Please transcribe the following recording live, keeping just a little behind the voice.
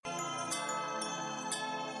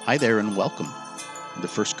Hi there and welcome. The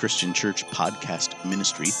First Christian Church podcast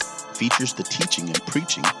ministry features the teaching and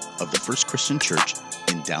preaching of the First Christian Church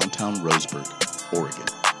in downtown Roseburg, Oregon.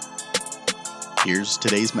 Here's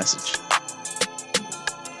today's message.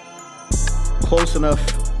 Close enough,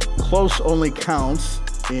 close only counts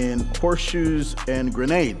in horseshoes and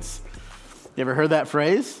grenades. You ever heard that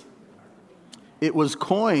phrase? It was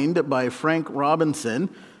coined by Frank Robinson,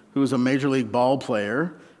 who was a Major League ball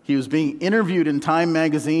player. He was being interviewed in Time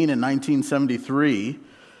magazine in 1973,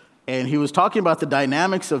 and he was talking about the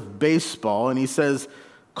dynamics of baseball, and he says,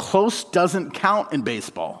 close doesn't count in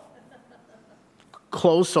baseball.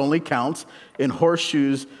 Close only counts in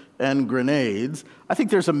horseshoes and grenades. I think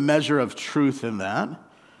there's a measure of truth in that.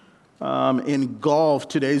 In golf,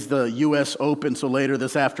 today's the U.S. Open, so later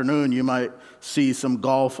this afternoon you might see some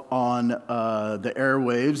golf on the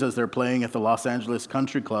airwaves as they're playing at the Los Angeles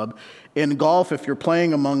Country Club. In golf, if you're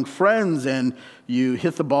playing among friends and you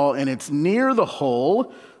hit the ball and it's near the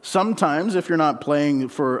hole, sometimes if you're not playing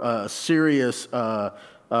for a serious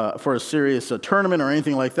tournament or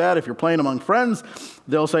anything like that, if you're playing among friends,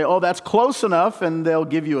 they'll say, oh, that's close enough, and they'll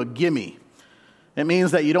give you a gimme. It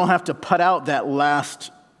means that you don't have to put out that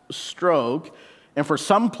last stroke. And for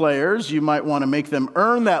some players, you might want to make them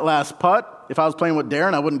earn that last putt. If I was playing with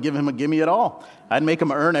Darren, I wouldn't give him a gimme at all. I'd make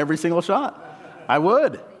him earn every single shot. I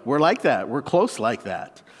would. We're like that. We're close like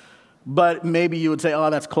that. But maybe you would say, oh,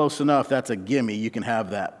 that's close enough. That's a gimme. You can have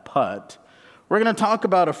that putt. We're going to talk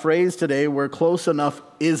about a phrase today where close enough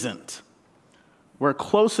isn't. Where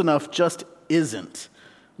close enough just isn't.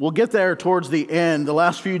 We'll get there towards the end. The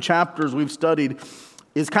last few chapters we've studied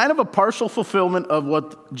is kind of a partial fulfillment of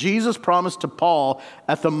what Jesus promised to Paul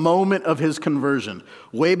at the moment of his conversion.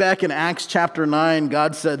 Way back in Acts chapter 9,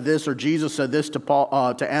 God said this, or Jesus said this to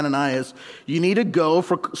Ananias, you need to go,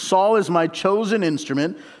 for Saul is my chosen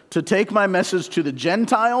instrument to take my message to the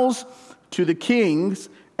Gentiles, to the kings,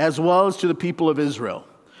 as well as to the people of Israel.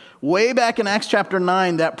 Way back in Acts chapter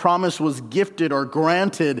 9, that promise was gifted or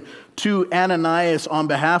granted to Ananias on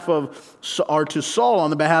behalf of, or to Saul on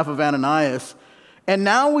the behalf of Ananias. And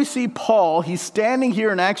now we see Paul, he's standing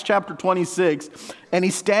here in Acts chapter 26, and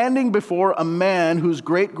he's standing before a man whose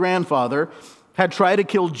great-grandfather had tried to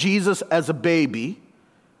kill Jesus as a baby.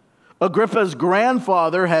 Agrippa's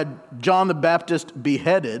grandfather had John the Baptist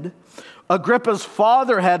beheaded. Agrippa's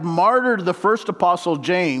father had martyred the first apostle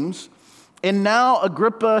James. And now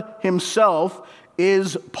Agrippa himself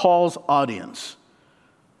is Paul's audience.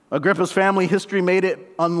 Agrippa's family history made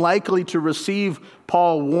it unlikely to receive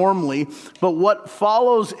Paul warmly, but what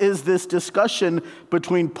follows is this discussion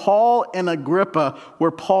between Paul and Agrippa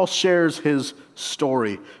where Paul shares his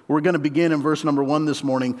story. We're going to begin in verse number 1 this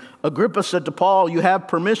morning. Agrippa said to Paul, you have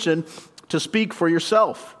permission to speak for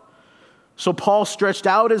yourself. So Paul stretched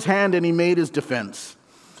out his hand and he made his defense.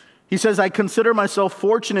 He says, I consider myself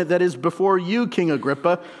fortunate that is before you, King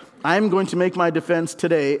Agrippa. I'm going to make my defense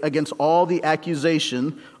today against all the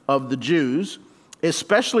accusation of the Jews,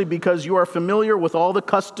 especially because you are familiar with all the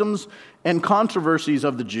customs and controversies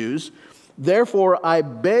of the Jews. Therefore, I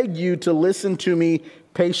beg you to listen to me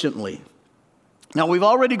patiently. Now, we've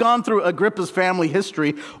already gone through Agrippa's family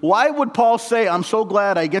history. Why would Paul say, I'm so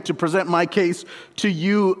glad I get to present my case to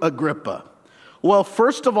you, Agrippa? Well,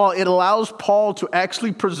 first of all, it allows Paul to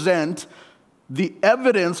actually present the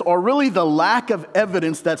evidence, or really the lack of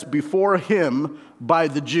evidence that's before him by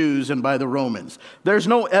the Jews and by the Romans. There's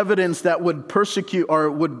no evidence that would persecute or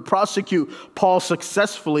would prosecute Paul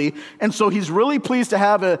successfully. And so he's really pleased to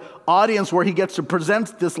have an audience where he gets to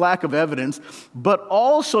present this lack of evidence. But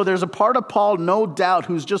also there's a part of Paul, no doubt,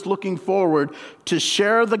 who's just looking forward to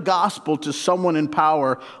share the gospel to someone in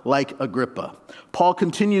power like Agrippa. Paul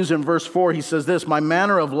continues in verse 4. He says this, my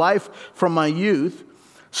manner of life from my youth,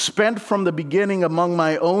 spent from the beginning among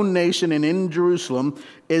my own nation and in Jerusalem,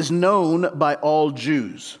 is known by all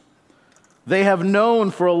Jews. They have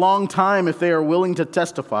known for a long time, if they are willing to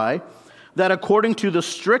testify, that according to the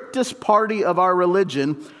strictest party of our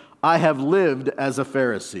religion, I have lived as a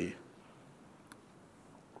Pharisee.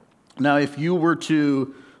 Now, if you were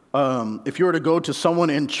to go to someone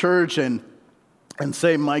in church and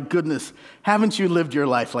say, my goodness, haven't you lived your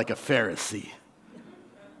life like a Pharisee?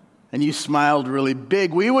 And you smiled really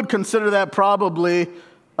big, we would consider that probably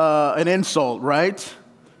an insult, right?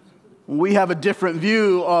 We have a different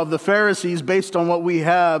view of the Pharisees based on what we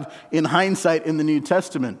have in hindsight in the New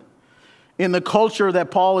Testament. In the culture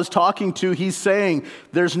that Paul is talking to, he's saying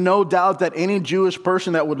there's no doubt that any Jewish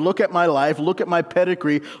person that would look at my life, look at my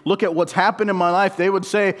pedigree, look at what's happened in my life, they would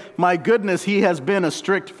say, my goodness, he has been a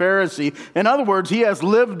strict Pharisee. In other words, he has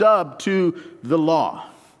lived up to the law.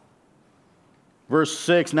 Verse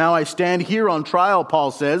 6, now I stand here on trial,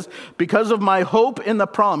 Paul says, because of my hope in the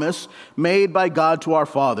promise made by God to our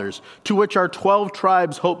fathers, to which our 12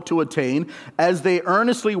 tribes hope to attain, as they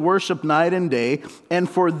earnestly worship night and day. And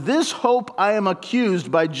for this hope I am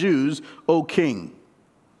accused by Jews, O king.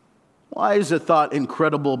 Why is it thought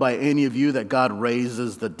incredible by any of you that God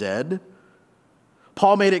raises the dead?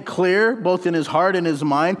 Paul made it clear, both in his heart and his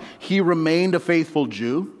mind, he remained a faithful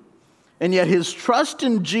Jew. And yet his trust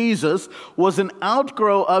in Jesus was an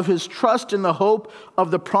outgrow of his trust in the hope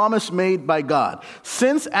of the promise made by God.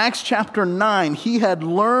 Since Acts chapter 9, he had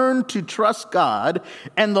learned to trust God,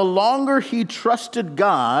 and the longer he trusted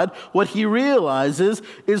God, what he realizes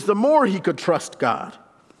is the more he could trust God.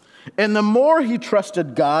 And the more he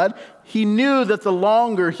trusted God, he knew that the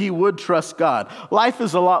longer he would trust God. Life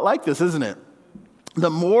is a lot like this, isn't it?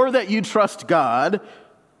 The more that you trust God,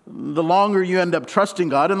 the longer you end up trusting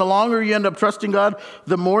God. And the longer you end up trusting God,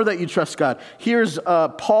 the more that you trust God. Here's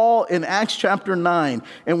Paul in Acts chapter 9.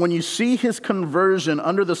 And when you see his conversion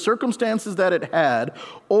under the circumstances that it had,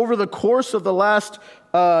 over the course of the last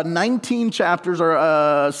 19 chapters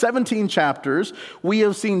or 17 chapters, we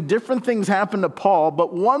have seen different things happen to Paul.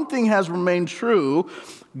 But one thing has remained true.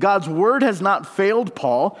 God's word has not failed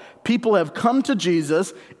Paul. People have come to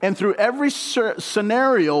Jesus, and through every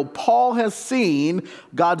scenario, Paul has seen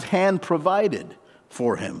God's hand provided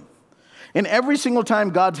for him. And every single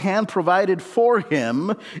time God's hand provided for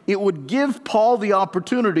him, it would give Paul the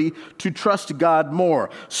opportunity to trust God more.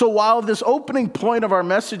 So while this opening point of our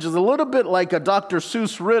message is a little bit like a Dr.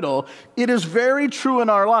 Seuss riddle, it is very true in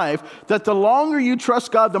our life that the longer you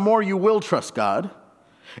trust God, the more you will trust God.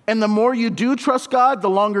 And the more you do trust God, the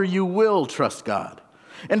longer you will trust God.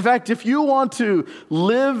 In fact, if you want to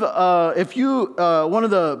live, one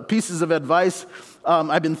of the pieces of advice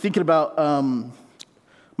I've been thinking about,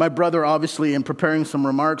 my brother, obviously, in preparing some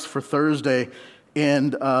remarks for Thursday,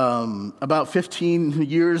 and about 15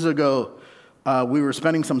 years ago, we were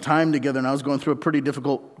spending some time together, and I was going through a pretty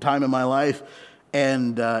difficult time in my life,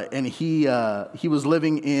 and he was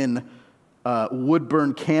living in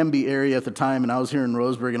Woodburn, Canby area at the time, and I was here in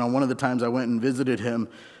Roseburg, and on one of the times I went and visited him,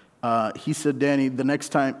 he said, Danny, the next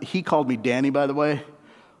time, he called me Danny, by the way.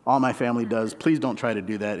 All my family does. Please don't try to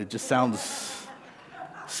do that. It just sounds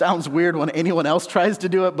weird when anyone else tries to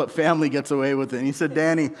do it, but family gets away with it. And he said,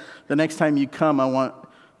 Danny, the next time you come, I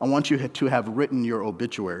want you to have written your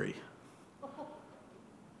obituary.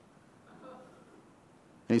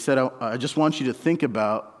 And he said, I just want you to think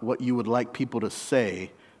about what you would like people to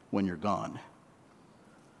say when you're gone.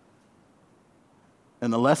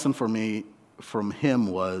 And the lesson for me from him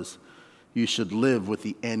was, you should live with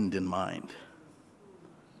the end in mind.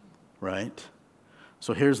 Right?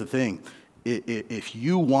 So here's the thing. If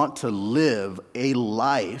you want to live a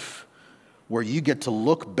life where you get to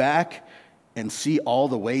look back and see all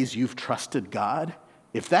the ways you've trusted God,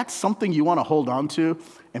 if that's something you want to hold on to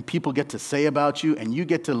and people get to say about you, and you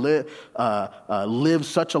get to live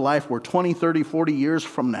such a life where 20, 30, 40 years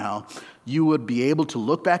from now, you would be able to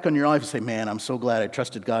look back on your life and say, man, I'm so glad I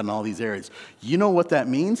trusted God in all these areas. You know what that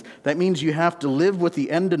means? That means you have to live with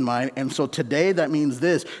the end in mind. And so today, that means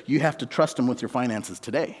this. You have to trust Him with your finances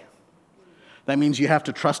today. That means you have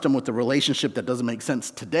to trust Him with the relationship that doesn't make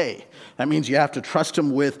sense today. That means you have to trust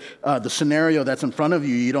Him with the scenario that's in front of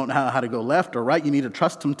you. You don't know how to go left or right. You need to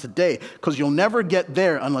trust Him today, because you'll never get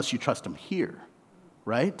there unless you trust Him here,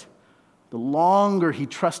 right? The longer he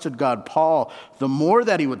trusted God, Paul, the more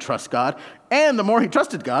that he would trust God, and the more he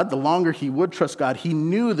trusted God, the longer he would trust God. He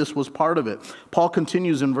knew this was part of it. Paul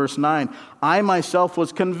continues in verse 9, I myself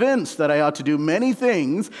was convinced that I ought to do many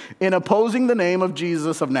things in opposing the name of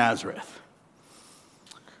Jesus of Nazareth.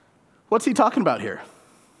 What's he talking about here?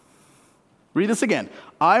 Read this again.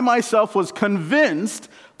 I myself was convinced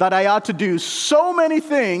that I ought to do so many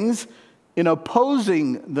things in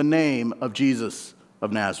opposing the name of Jesus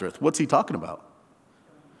of Nazareth. What's he talking about?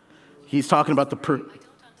 He's talking about I don't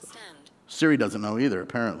understand. Siri doesn't know either,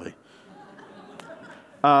 apparently.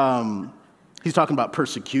 He's talking about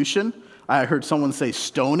persecution. I heard someone say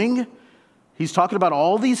stoning. He's talking about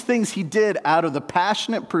all these things he did out of the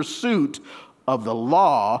passionate pursuit of the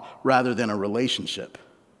law rather than a relationship.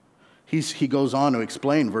 He goes on to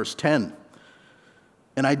explain, verse 10.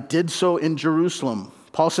 And I did so in Jerusalem.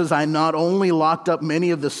 Paul says, I not only locked up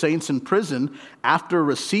many of the saints in prison after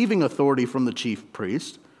receiving authority from the chief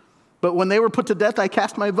priest, but when they were put to death, I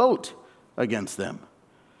cast my vote against them.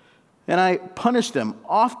 And I punished them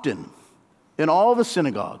often in all the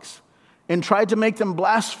synagogues and tried to make them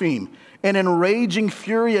blaspheme. And in raging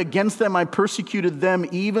fury against them, I persecuted them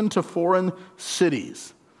even to foreign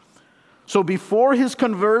cities. So before his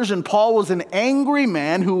conversion, Paul was an angry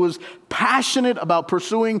man who was passionate about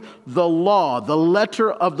pursuing the law, the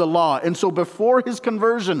letter of the law. And so before his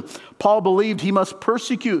conversion, Paul believed he must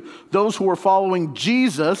persecute those who were following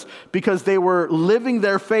Jesus because they were living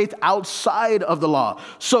their faith outside of the law.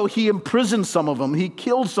 So he imprisoned some of them. He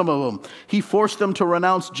killed some of them. He forced them to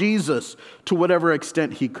renounce Jesus to whatever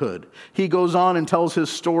extent he could. He goes on and tells his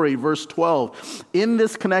story, verse 12. In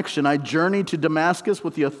this connection, I journeyed to Damascus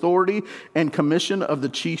with the authority and commission of the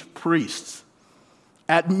chief priests.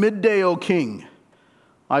 At midday, O king,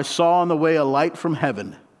 I saw on the way a light from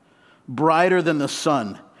heaven, brighter than the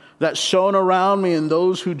sun, that shone around me and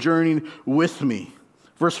those who journeyed with me.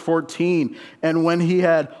 Verse 14, and when he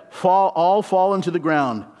had all fallen to the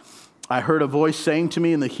ground, I heard a voice saying to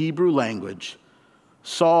me in the Hebrew language,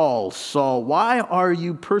 Saul, Saul, why are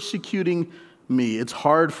you persecuting me? It's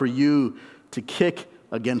hard for you to kick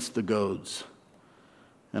against the goads.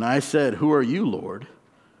 And I said, who are you, Lord?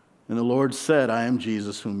 And the Lord said, I am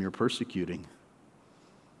Jesus whom you're persecuting.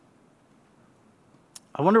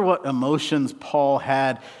 I wonder what emotions Paul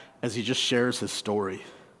had as he just shares his story.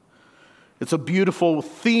 It's a beautiful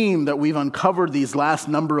theme that we've uncovered these last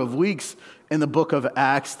number of weeks in the book of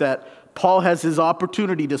Acts, that Paul has his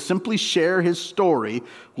opportunity to simply share his story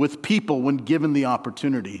with people when given the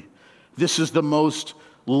opportunity. This is the most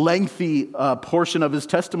lengthy portion of his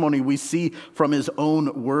testimony we see from his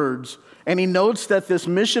own words. And he notes that this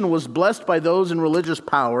mission was blessed by those in religious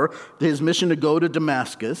power, his mission to go to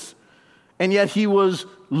Damascus, and yet he was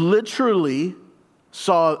literally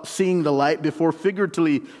seeing the light before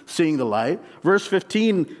figuratively seeing the light. Verse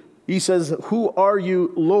 15, he says, who are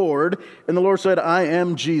you, Lord? And the Lord said, I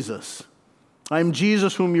am Jesus. I am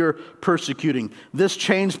Jesus whom you're persecuting. This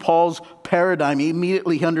changed Paul's paradigm.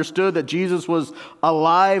 Immediately he understood that Jesus was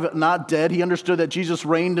alive, not dead. He understood that Jesus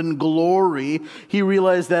reigned in glory. He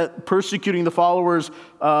realized that persecuting the followers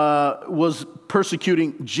was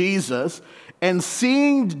persecuting Jesus. And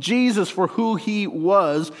seeing Jesus for who he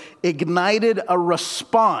was ignited a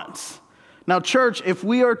response. Now, church, if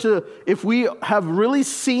we have really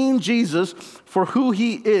seen Jesus for who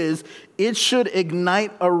he is, it should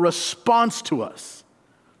ignite a response to us.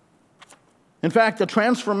 In fact, the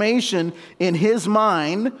transformation in his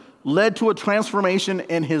mind led to a transformation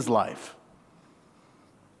in his life.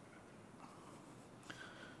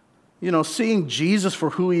 You know, seeing Jesus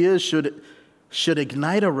for who he is should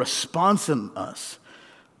ignite a response in us.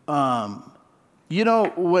 You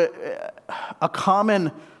know, a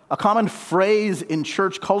common phrase in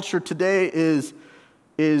church culture today is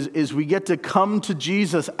we get to come to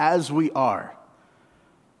Jesus as we are.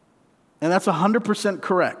 And that's 100%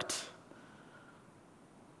 correct.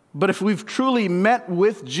 But if we've truly met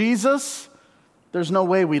with Jesus, there's no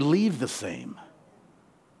way we leave the same.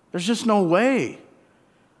 There's just no way.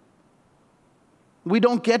 We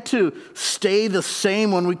don't get to stay the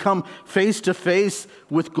same when we come face to face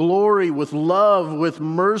with glory, with love, with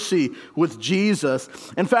mercy, with Jesus.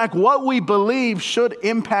 In fact, what we believe should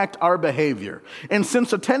impact our behavior. And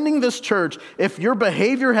since attending this church, if your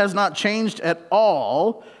behavior has not changed at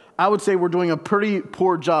all, I would say we're doing a pretty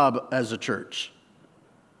poor job as a church.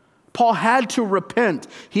 Paul had to repent.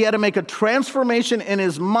 He had to make a transformation in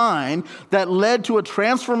his mind that led to a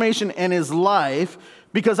transformation in his life.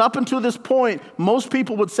 Because up until this point, most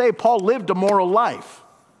people would say Paul lived a moral life.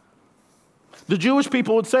 The Jewish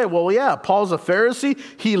people would say, well, yeah, Paul's a Pharisee.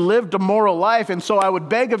 He lived a moral life. And so I would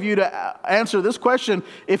beg of you to answer this question.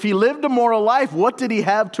 If he lived a moral life, what did he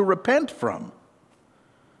have to repent from?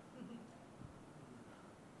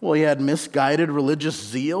 Well, he had misguided religious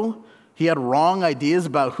zeal. He had wrong ideas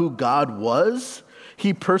about who God was.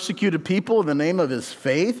 He persecuted people in the name of his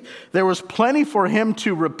faith. There was plenty for him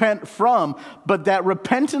to repent from, but that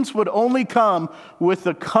repentance would only come with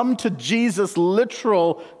the come to Jesus,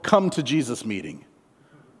 literal come to Jesus meeting.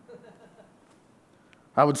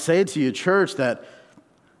 I would say to you, church, that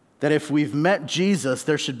if we've met Jesus,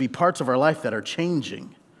 there should be parts of our life that are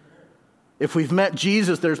changing. If we've met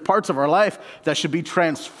Jesus, there's parts of our life that should be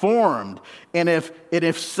transformed. And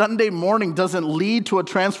if Sunday morning doesn't lead to a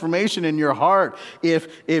transformation in your heart,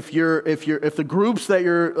 if the groups that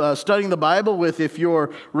you're studying the Bible with, if your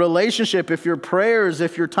relationship, if your prayers,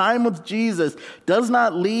 if your time with Jesus does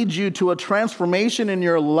not lead you to a transformation in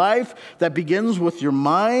your life that begins with your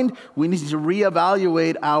mind, we need to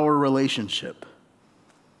reevaluate our relationship.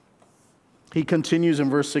 He continues in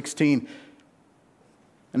verse 16.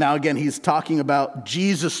 And now again, he's talking about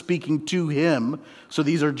Jesus speaking to him. So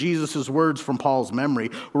these are Jesus' words from Paul's memory.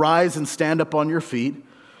 Rise and stand up on your feet,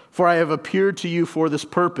 for I have appeared to you for this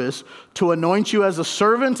purpose, to anoint you as a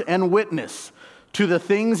servant and witness to the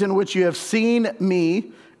things in which you have seen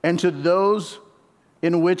me and to those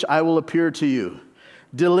in which I will appear to you.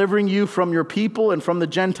 delivering you from your people and from the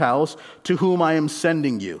Gentiles to whom I am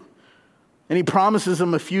sending you. And he promises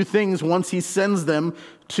them a few things once he sends them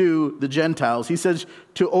to the Gentiles. He says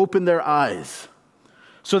to open their eyes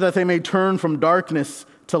so that they may turn from darkness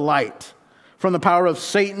to light, from the power of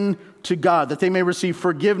Satan to God, that they may receive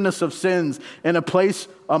forgiveness of sins and a place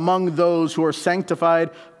among those who are sanctified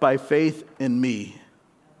by faith in me.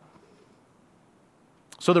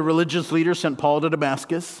 So the religious leader sent Paul to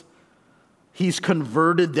Damascus. He's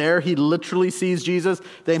converted there. He literally sees Jesus.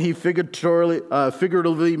 Then he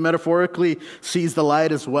figuratively, metaphorically sees the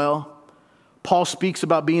light as well. Paul speaks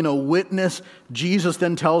about being a witness. Jesus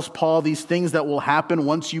then tells Paul these things that will happen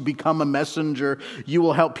once you become a messenger. You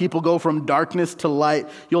will help people go from darkness to light.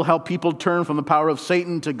 You'll help people turn from the power of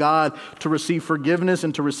Satan to God, to receive forgiveness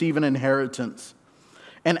and to receive an inheritance.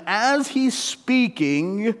 And as he's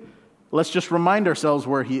speaking, let's just remind ourselves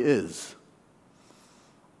where he is.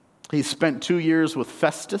 He spent 2 years with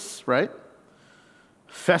Festus, right?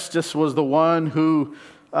 Festus was the one who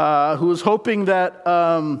was hoping that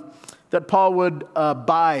Paul would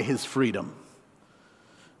buy his freedom.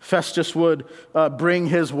 Festus would bring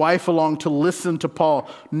his wife along to listen to Paul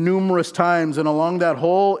numerous times. And along that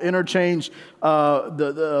whole interchange,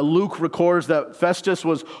 Luke records that Festus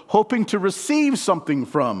was hoping to receive something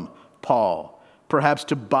from Paul, perhaps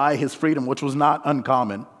to buy his freedom, which was not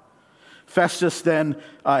uncommon. Festus then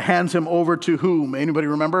hands him over to whom? Anybody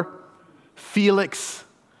remember? Felix.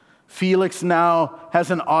 Felix now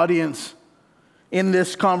has an audience. In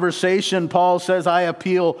this conversation, Paul says, I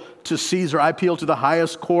appeal to Caesar. I appeal to the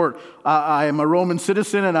highest court. I am a Roman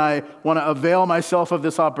citizen and I want to avail myself of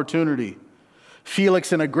this opportunity.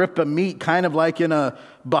 Felix and Agrippa meet kind of like in a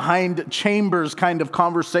behind chambers kind of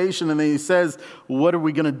conversation. And he says, what are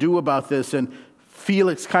we going to do about this? And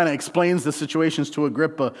Felix kind of explains the situations to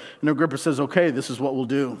Agrippa. And Agrippa says, okay, this is what we'll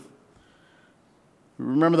do.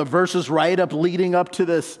 Remember the verses right up leading up to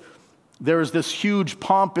this. There is this huge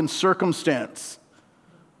pomp and circumstance.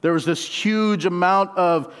 There was this huge amount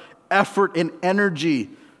of effort and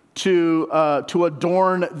energy to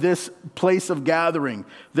adorn this place of gathering.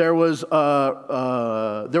 There was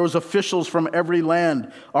officials from every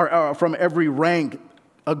land, or from every rank.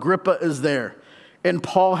 Agrippa is there. And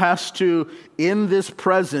Paul has to, in this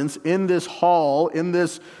presence, in this hall, in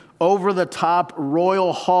this over-the-top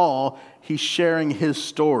royal hall, he's sharing his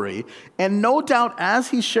story. And no doubt as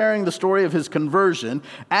he's sharing the story of his conversion,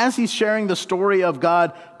 as he's sharing the story of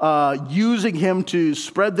God using him to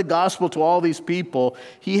spread the gospel to all these people,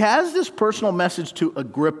 he has this personal message to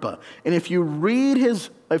Agrippa. And if you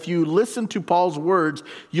listen to Paul's words,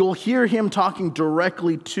 you'll hear him talking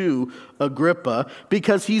directly to Agrippa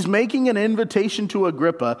because he's making an invitation to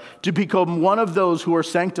Agrippa to become one of those who are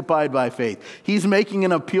sanctified by faith. He's making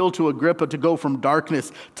an appeal to Agrippa to go from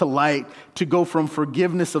darkness to light, to go from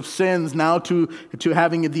forgiveness of sins now to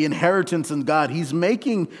having the inheritance in God. He's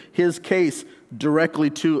making his case directly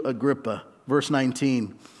to Agrippa. Verse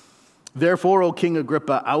 19, therefore, O King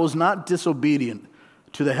Agrippa, I was not disobedient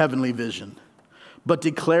to the heavenly vision, but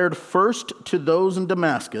declared first to those in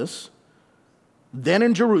Damascus, then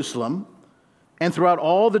in Jerusalem, and throughout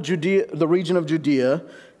all the region of Judea,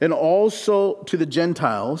 and also to the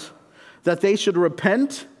Gentiles, that they should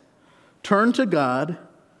repent, turn to God,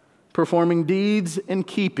 performing deeds in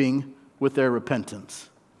keeping with their repentance.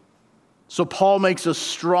 So Paul makes a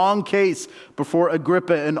strong case before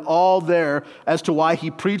Agrippa and all there as to why he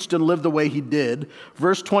preached and lived the way he did.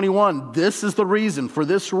 Verse 21, this is the reason. For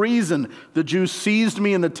this reason, the Jews seized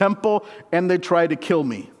me in the temple and they tried to kill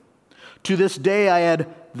me. To this day, I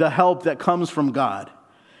had the help that comes from God.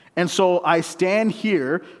 And so I stand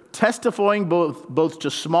here testifying both to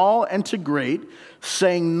small and to great,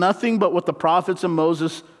 saying nothing but what the prophets and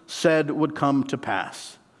Moses said would come to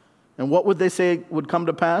pass. And what would they say would come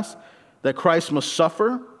to pass? That Christ must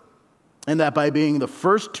suffer, and that by being the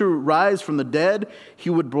first to rise from the dead,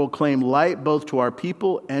 he would proclaim light both to our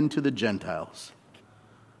people and to the Gentiles.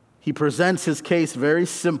 He presents his case very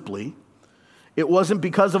simply. It wasn't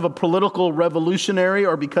because of a political revolutionary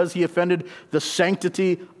or because he offended the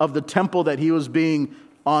sanctity of the temple that he was being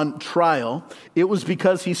on trial. It was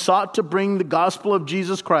because he sought to bring the gospel of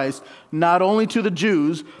Jesus Christ not only to the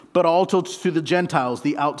Jews, but also to the Gentiles,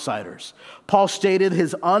 the outsiders. Paul stated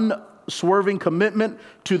his unswerving commitment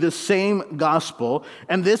to the same gospel,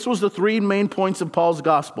 and this was the three main points of Paul's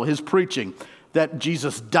gospel, his preaching: that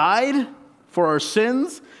Jesus died for our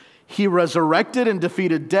sins, he resurrected and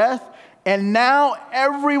defeated death, and now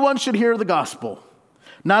everyone should hear the gospel.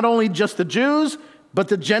 Not only just the Jews, but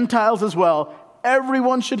the Gentiles as well.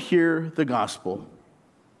 Everyone should hear the gospel.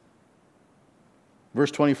 Verse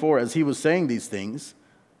 24, as he was saying these things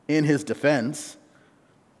in his defense,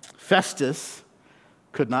 Festus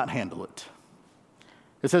could not handle it.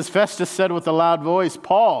 It says, Festus said with a loud voice,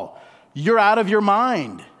 Paul, you're out of your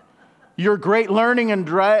mind. Your great learning and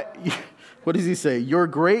what does he say? Your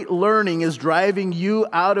great learning is driving you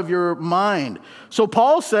out of your mind. So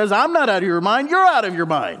Paul says, I'm not out of your mind, you're out of your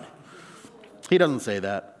mind. He doesn't say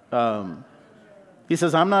that. He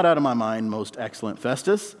says, I'm not out of my mind, most excellent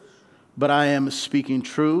Festus, but I am speaking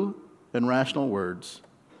true and rational words.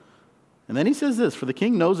 And then he says this, for the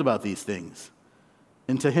king knows about these things,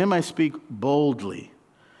 and to him I speak boldly,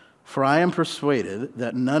 for I am persuaded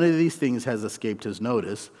that none of these things has escaped his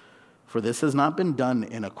notice, for this has not been done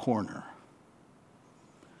in a corner.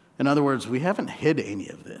 In other words, we haven't hid any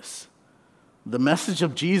of this. The message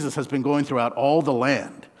of Jesus has been going throughout all the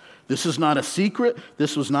land. This is not a secret.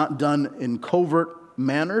 This was not done in covert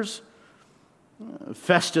manners.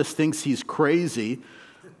 Festus thinks he's crazy.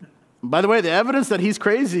 By the way, the evidence that he's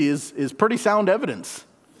crazy is pretty sound evidence.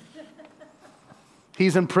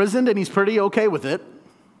 He's imprisoned and he's pretty okay with it.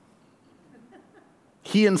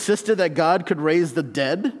 He insisted that God could raise the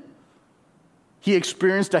dead. He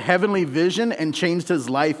experienced a heavenly vision and changed his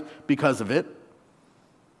life because of it.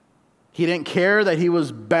 He didn't care that he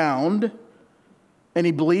was bound, and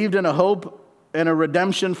he believed in a hope and a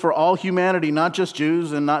redemption for all humanity, not just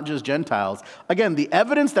Jews and not just Gentiles. Again, the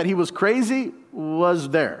evidence that he was crazy was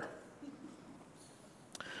there.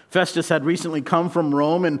 Festus had recently come from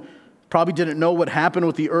Rome and probably didn't know what happened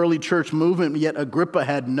with the early church movement, yet Agrippa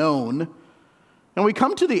had known. And we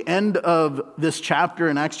come to the end of this chapter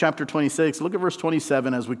in Acts chapter 26. Look at verse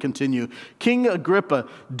 27 as we continue. King Agrippa,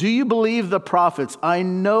 do you believe the prophets? I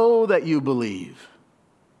know that you believe.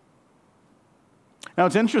 Now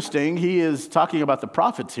it's interesting, he is talking about the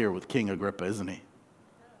prophets here with King Agrippa, isn't he?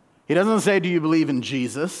 He doesn't say, do you believe in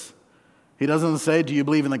Jesus? He doesn't say, do you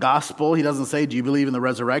believe in the gospel? He doesn't say, do you believe in the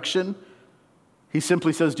resurrection? He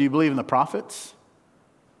simply says, do you believe in the prophets?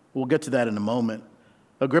 We'll get to that in a moment.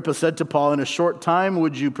 Agrippa said to Paul, in a short time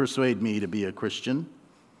would you persuade me to be a Christian?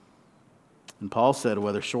 And Paul said,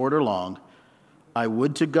 whether short or long, I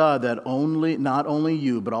would to God that not only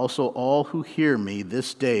you, but also all who hear me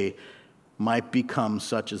this day might become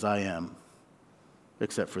such as I am,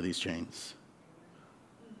 except for these chains.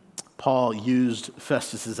 Paul used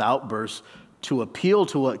Festus's outburst to appeal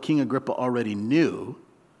to what King Agrippa already knew.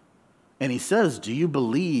 And he says, do you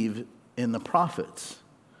believe in the prophets?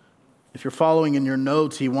 If you're following in your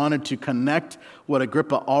notes, he wanted to connect what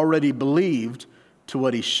Agrippa already believed to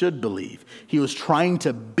what he should believe. He was trying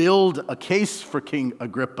to build a case for King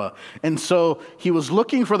Agrippa. And so he was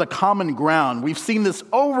looking for the common ground. We've seen this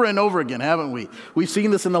over and over again, haven't we? We've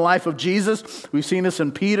seen this in the life of Jesus. We've seen this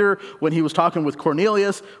in Peter when he was talking with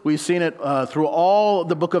Cornelius. We've seen it through all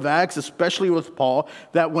the book of Acts, especially with Paul,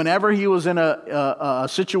 that whenever he was in a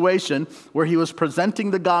situation where he was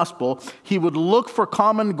presenting the gospel, he would look for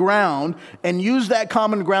common ground and use that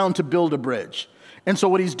common ground to build a bridge. And so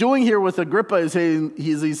what he's doing here with Agrippa is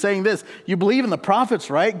he's saying this, you believe in the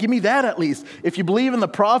prophets, right? Give me that at least. If you believe in the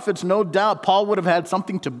prophets, no doubt Paul would have had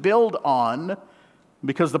something to build on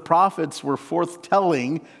because the prophets were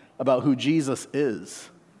forthtelling about who Jesus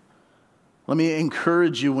is. Let me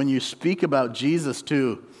encourage you when you speak about Jesus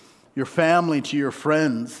to your family, to your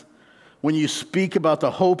friends, when you speak about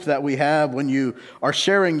the hope that we have, when you are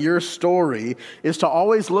sharing your story, is to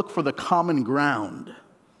always look for the common ground.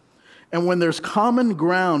 And when there's common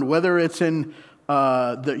ground, whether it's in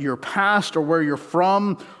your past or where you're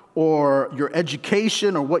from or your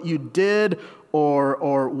education or what you did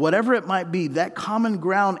or whatever it might be, that common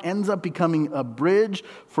ground ends up becoming a bridge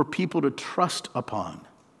for people to trust upon.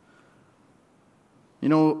 You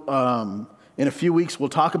know, in a few weeks, we'll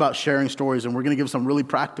talk about sharing stories, and we're going to give some really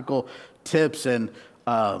practical tips. And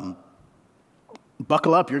buckle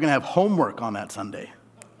up, you're going to have homework on that Sunday.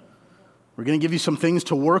 We're going to give you some things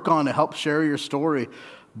to work on to help share your story.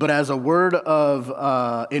 But as a word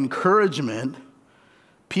of encouragement,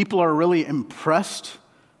 people are really impressed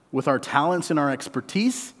with our talents and our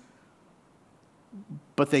expertise,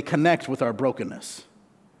 but they connect with our brokenness.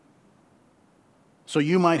 So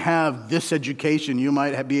you might have this education, you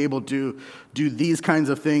might be able to do these kinds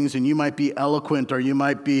of things, and you might be eloquent, or you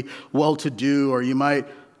might be well-to-do, or you might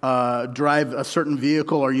drive a certain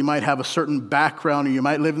vehicle, or you might have a certain background, or you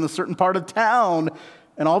might live in a certain part of town,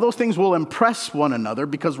 and all those things will impress one another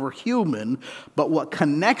because we're human, but what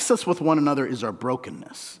connects us with one another is our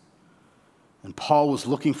brokenness. And Paul was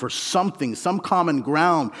looking for something, some common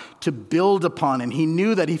ground to build upon, and he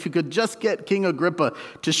knew that if he could just get King Agrippa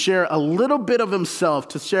to share a little bit of himself,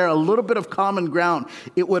 to share a little bit of common ground,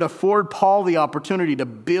 it would afford Paul the opportunity to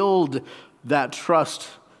build that trust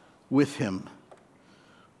with him.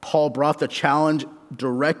 Paul brought the challenge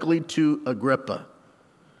directly to Agrippa.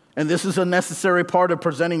 And this is a necessary part of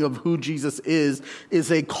presenting of who Jesus is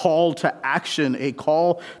a call to action, a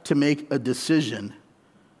call to make a decision.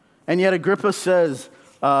 And yet Agrippa says,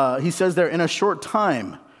 he says there, in a short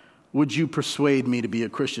time, would you persuade me to be a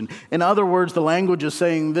Christian? In other words, the language is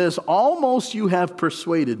saying this, almost you have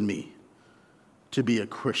persuaded me to be a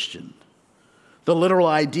Christian. The literal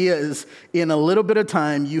idea is, in a little bit of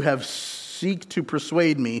time, you have seek to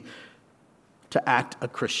persuade me to act a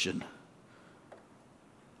Christian.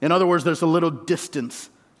 In other words, there's a little distance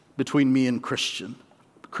between me and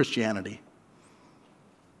Christianity.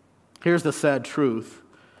 Here's the sad truth.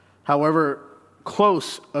 However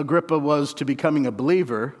close Agrippa was to becoming a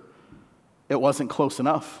believer, it wasn't close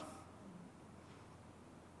enough.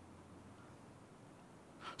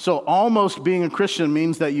 So almost being a Christian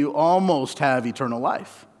means that you almost have eternal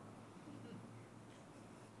life.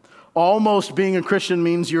 Almost being a Christian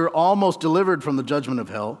means you're almost delivered from the judgment of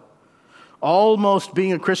hell. Almost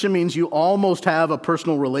being a Christian means you almost have a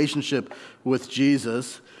personal relationship with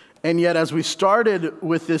Jesus. And yet, as we started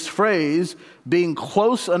with this phrase, being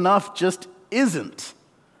close enough just isn't.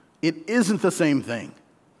 It isn't the same thing.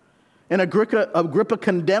 And Agrippa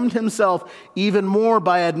condemned himself even more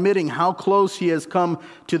by admitting how close he has come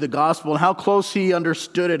to the gospel and how close he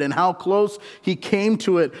understood it and how close he came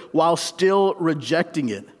to it while still rejecting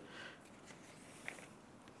it.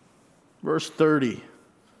 Verse 30.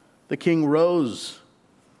 The king rose,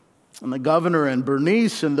 and the governor and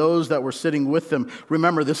Bernice and those that were sitting with them.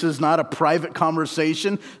 Remember, this is not a private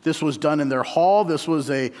conversation. This was done in their hall. This was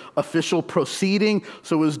an official proceeding,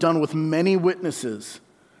 so it was done with many witnesses.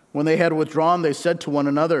 When they had withdrawn, they said to one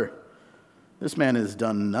another, "This man has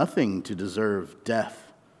done nothing to deserve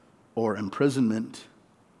death or imprisonment."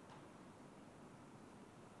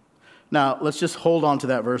 Now, let's just hold on to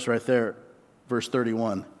that verse right there, verse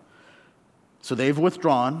 31. So they've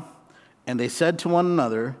withdrawn. And they said to one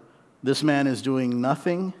another, "This man is doing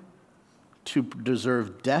nothing to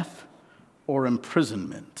deserve death or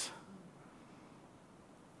imprisonment."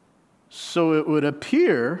 So it would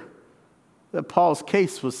appear that Paul's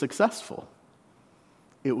case was successful.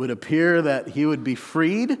 It would appear that he would be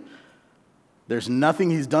freed. There's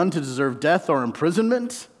nothing he's done to deserve death or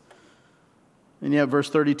imprisonment. And yet,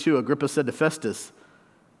 verse 32, Agrippa said to Festus,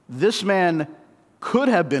 "This man could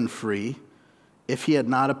have been free if he had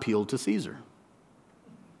not appealed to Caesar."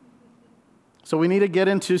 So we need to get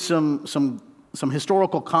into some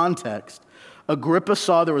historical context. Agrippa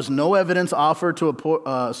saw there was no evidence offered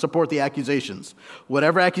to support the accusations.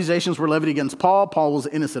 Whatever accusations were levied against Paul, Paul was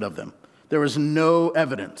innocent of them. There was no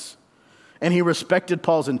evidence. And he respected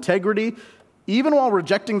Paul's integrity. Even while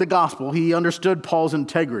rejecting the gospel, he understood Paul's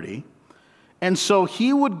integrity. And so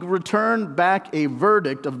he would return back a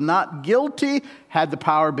verdict of not guilty had the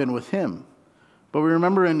power been with him. But we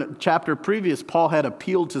remember in a chapter previous, Paul had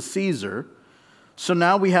appealed to Caesar. So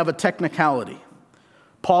now we have a technicality.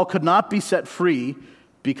 Paul could not be set free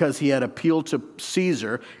because he had appealed to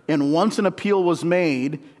Caesar. And once an appeal was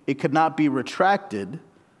made, it could not be retracted.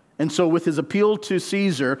 And so with his appeal to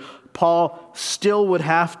Caesar, Paul still would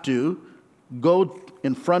have to go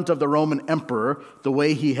in front of the Roman emperor the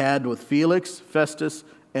way he had with Felix, Festus,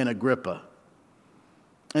 and Agrippa.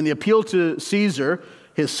 And the appeal to Caesar,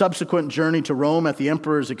 his subsequent journey to Rome at the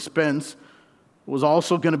emperor's expense, was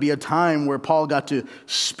also going to be a time where Paul got to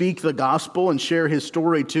speak the gospel and share his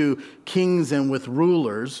story to kings and with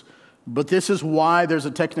rulers. But this is why there's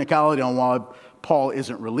a technicality on why Paul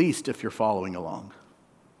isn't released, if you're following along.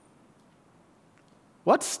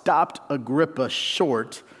 What stopped Agrippa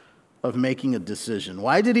short of making a decision?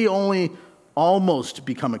 Why did he only almost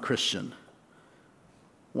become a Christian?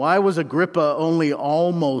 Why was Agrippa only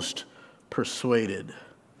almost persuaded?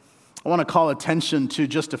 I want to call attention to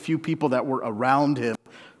just a few people that were around him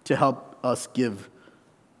to help us give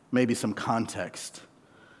maybe some context.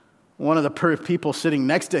 One of the people sitting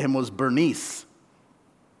next to him was Bernice.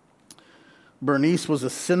 Bernice was a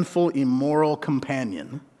sinful, immoral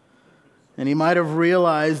companion. And he might have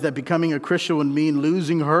realized that becoming a Christian would mean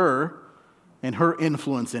losing her and her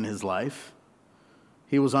influence in his life.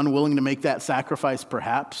 He was unwilling to make that sacrifice,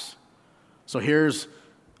 perhaps. So here's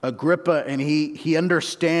Agrippa, and he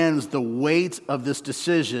understands the weight of this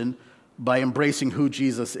decision by embracing who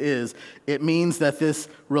Jesus is. It means that this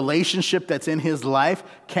relationship that's in his life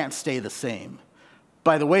can't stay the same.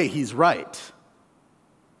 By the way, he's right.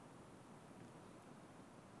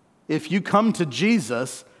 If you come to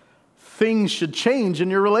Jesus, things should change in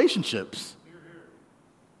your relationships.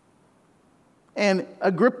 And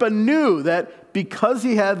Agrippa knew that because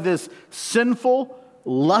he had this sinful,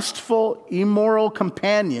 lustful, immoral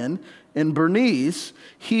companion in Bernice,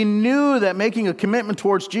 he knew that making a commitment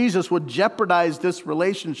towards Jesus would jeopardize this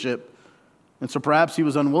relationship, and so perhaps he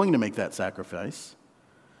was unwilling to make that sacrifice.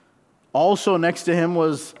 Also next to him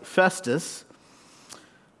was Festus.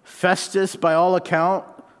 Festus, by all account,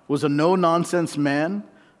 was a no-nonsense man,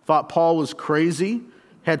 thought Paul was crazy,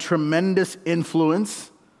 had tremendous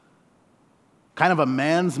influence, kind of a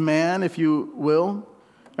man's man, if you will.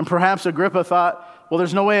 And perhaps Agrippa thought, well,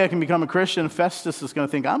 there's no way I can become a Christian. Festus is going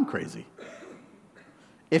to think I'm crazy.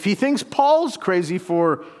 If he thinks Paul's crazy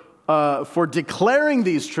for declaring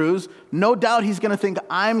these truths, no doubt he's going to think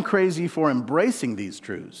I'm crazy for embracing these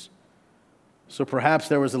truths. So perhaps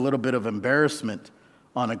there was a little bit of embarrassment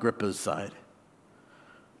on Agrippa's side.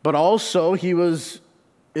 But also he was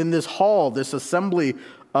in this hall, this assembly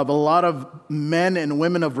of a lot of men and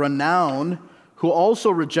women of renown who also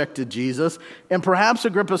rejected Jesus. And perhaps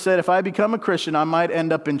Agrippa said, if I become a Christian, I might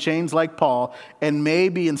end up in chains like Paul, and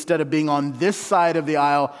maybe instead of being on this side of the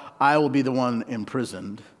aisle, I will be the one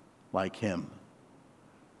imprisoned like him.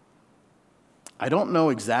 I don't know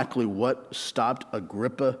exactly what stopped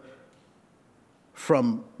Agrippa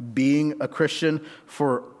from being a Christian,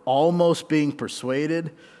 for almost being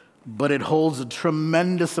persuaded, but it holds a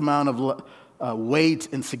tremendous amount of weight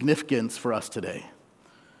and significance for us today.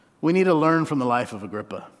 We need to learn from the life of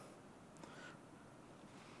Agrippa.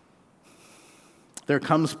 There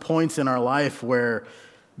comes points in our life where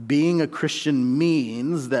being a Christian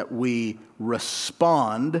means that we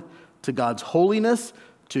respond to God's holiness,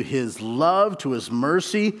 to his love, to his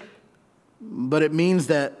mercy, but it means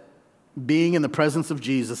that being in the presence of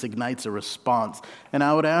Jesus ignites a response. And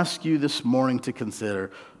I would ask you this morning to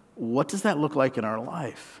consider, what does that look like in our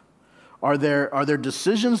life? Are there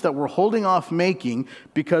decisions that we're holding off making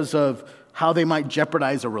because of how they might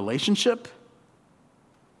jeopardize a relationship?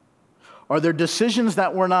 Are there decisions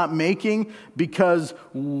that we're not making because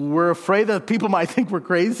we're afraid that people might think we're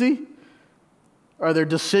crazy? Are there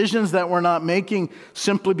decisions that we're not making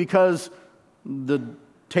simply because the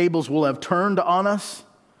tables will have turned on us?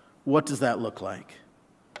 What does that look like?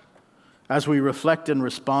 As we reflect and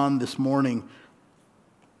respond this morning,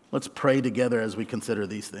 let's pray together as we consider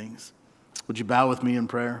these things. Would you bow with me in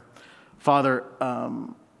prayer? Father,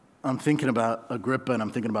 I'm thinking about Agrippa and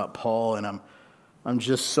I'm thinking about Paul, and I'm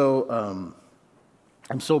just so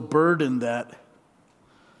I'm so burdened that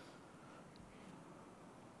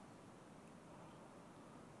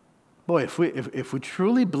boy, if we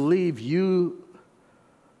truly believe you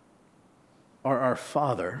are our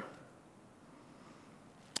Father,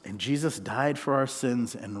 and Jesus died for our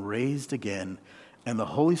sins and raised again, and the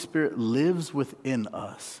Holy Spirit lives within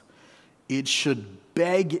us, it should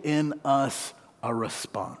beg in us a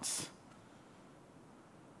response.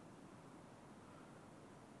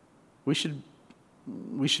 We should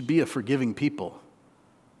be a forgiving people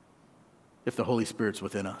if the Holy Spirit's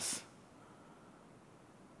within us.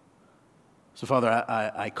 So, Father,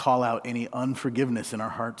 I call out any unforgiveness in our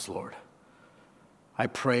hearts, Lord. I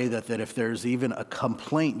pray that if there's even a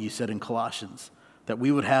complaint, you said in Colossians, that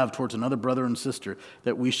we would have towards another brother and sister,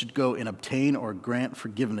 that we should go and obtain or grant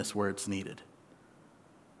forgiveness where it's needed.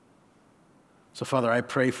 So, Father, I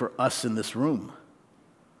pray for us in this room,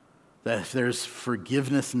 that if there's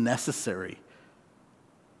forgiveness necessary,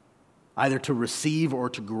 either to receive or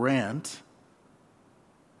to grant,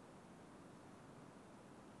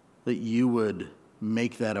 that you would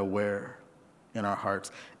make that aware in our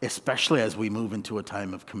hearts, especially as we move into a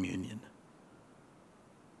time of communion.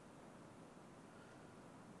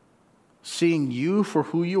 Seeing you for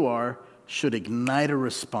who you are should ignite a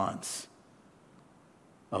response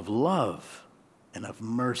of love and of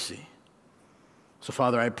mercy. So,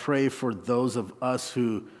 Father, I pray for those of us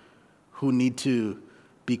who need to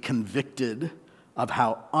be convicted of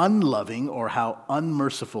how unloving or how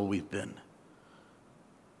unmerciful we've been.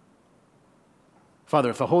 Father,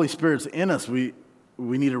 if the Holy Spirit's in us, we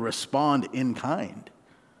need to respond in kind.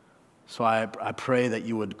 So I pray that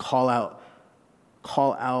you would call out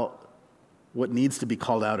what needs to be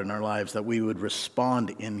called out in our lives, that we would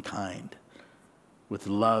respond in kind with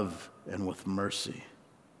love and with mercy.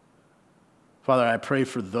 Father, I pray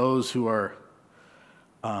for those who are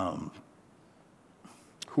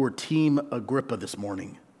Team Agrippa this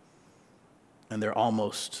morning, and they're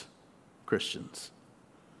almost Christians.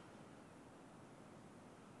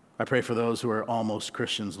 I pray for those who are almost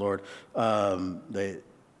Christians, Lord. They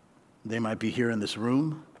might be here in this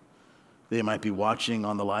room. They might be watching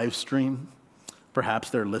on the live stream.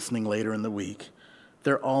 Perhaps they're listening later in the week.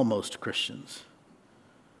 They're almost Christians.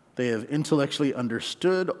 They have intellectually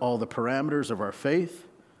understood all the parameters of our faith.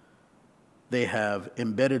 They have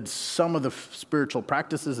embedded some of the spiritual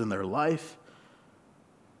practices in their life.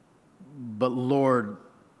 But Lord,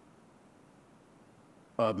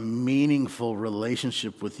 a meaningful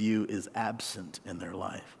relationship with you is absent in their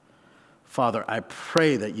life. Father, I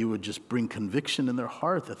pray that you would just bring conviction in their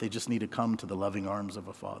heart that they just need to come to the loving arms of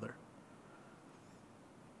a Father.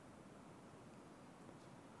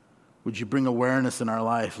 Would you bring awareness in our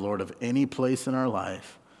life, Lord, of any place in our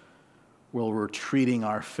life where we're treating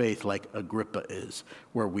our faith like Agrippa is,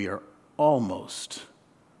 where we are almost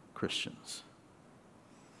Christians.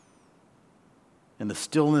 In the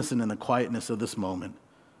stillness and in the quietness of this moment,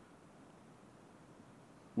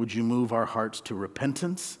 would you move our hearts to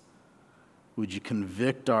repentance? Would you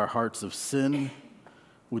convict our hearts of sin?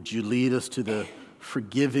 Would you lead us to the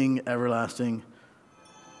forgiving, everlasting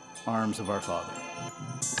arms of our Father?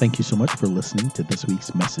 Thank you so much for listening to this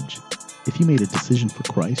week's message. If you made a decision for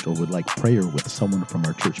Christ or would like prayer with someone from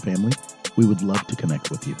our church family, we would love to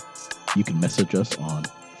connect with you. You can message us on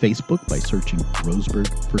Facebook by searching Roseburg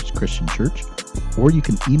First Christian Church, or you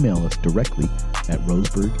can email us directly at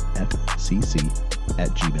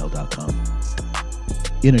roseburgfcc@gmail.com.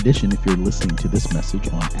 In addition, if you're listening to this message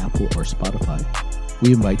on Apple or Spotify,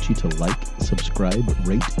 we invite you to like, subscribe,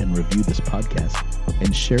 rate, and review this podcast,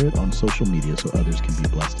 and share it on social media so others can be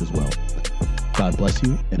blessed as well. God bless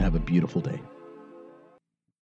you, and have a beautiful day.